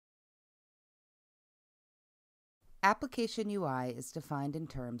Application UI is defined in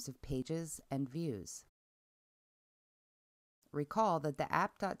terms of pages and views. Recall that the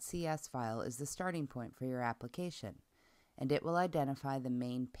app.cs file is the starting point for your application, and it will identify the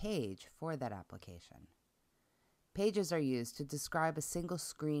main page for that application. Pages are used to describe a single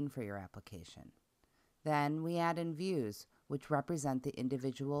screen for your application. Then we add in views, which represent the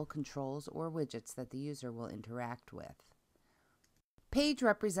individual controls or widgets that the user will interact with. Page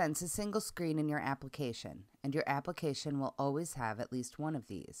represents a single screen in your application, and your application will always have at least one of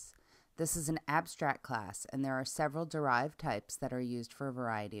these. This is an abstract class, and there are several derived types that are used for a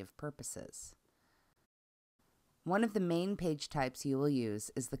variety of purposes. One of the main page types you will use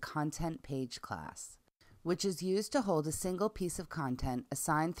is the content page class, which is used to hold a single piece of content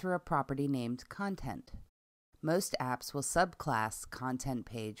assigned through a property named content. Most apps will subclass content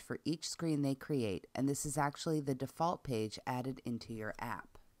page for each screen they create, and this is actually the default page added into your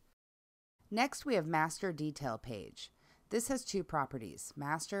app. Next, we have master detail page. This has two properties,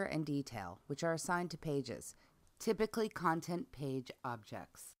 master and detail, which are assigned to pages, typically content page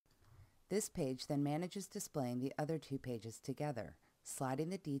objects. This page then manages displaying the other two pages together, sliding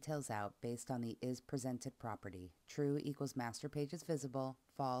the details out based on the isPresented property. True equals master page is visible,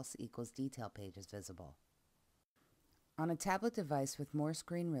 false equals detail page is visible. On a tablet device with more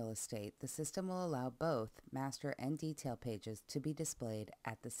screen real estate, the system will allow both master and detail pages to be displayed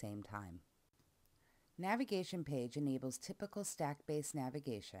at the same time. Navigation page enables typical stack-based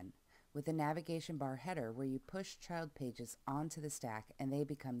navigation with a navigation bar header where you push child pages onto the stack and they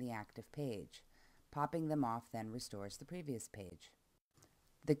become the active page. Popping them off then restores the previous page.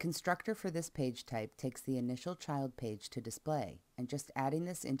 The constructor for this page type takes the initial child page to display, and just adding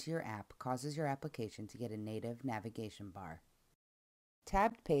this into your app causes your application to get a native navigation bar.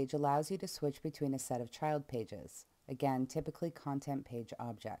 Tabbed page allows you to switch between a set of child pages, again typically content page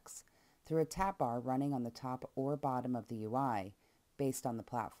objects, through a tab bar running on the top or bottom of the UI based on the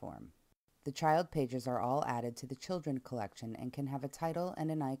platform. The child pages are all added to the children collection and can have a title and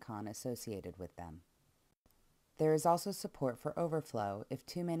an icon associated with them. There is also support for overflow if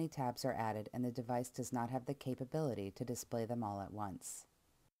too many tabs are added and the device does not have the capability to display them all at once.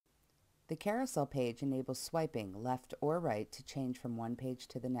 The carousel page enables swiping left or right to change from one page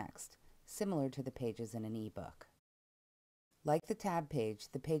to the next, similar to the pages in an ebook. Like the tab page,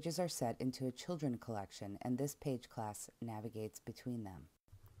 the pages are set into a children collection and this page class navigates between them.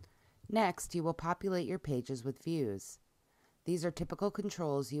 Next, you will populate your pages with views. These are typical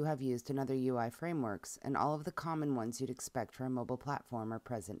controls you have used in other UI frameworks, and all of the common ones you'd expect for a mobile platform are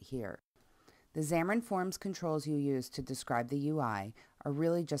present here. The Xamarin.Forms controls you use to describe the UI are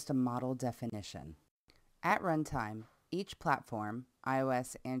really just a model definition. At runtime, each platform,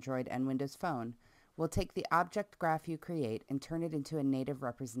 iOS, Android, and Windows Phone, will take the object graph you create and turn it into a native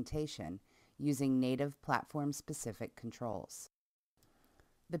representation using native platform-specific controls.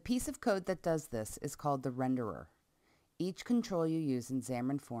 The piece of code that does this is called the renderer. Each control you use in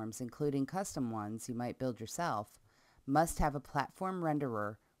Xamarin.Forms, including custom ones you might build yourself, must have a platform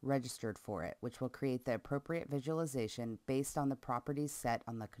renderer registered for it, which will create the appropriate visualization based on the properties set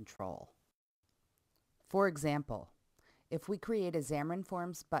on the control. For example, if we create a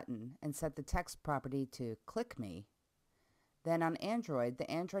Xamarin.Forms button and set the text property to Click Me, then on Android,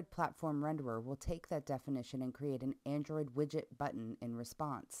 the Android platform renderer will take that definition and create an Android widget button in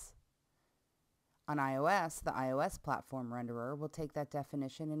response. On iOS, the iOS platform renderer will take that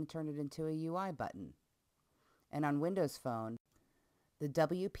definition and turn it into a UI button. And on Windows Phone, the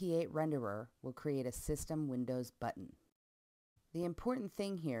WP8 renderer will create a System Windows button. The important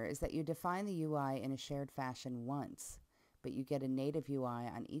thing here is that you define the UI in a shared fashion once, but you get a native UI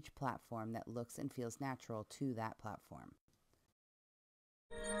on each platform that looks and feels natural to that platform.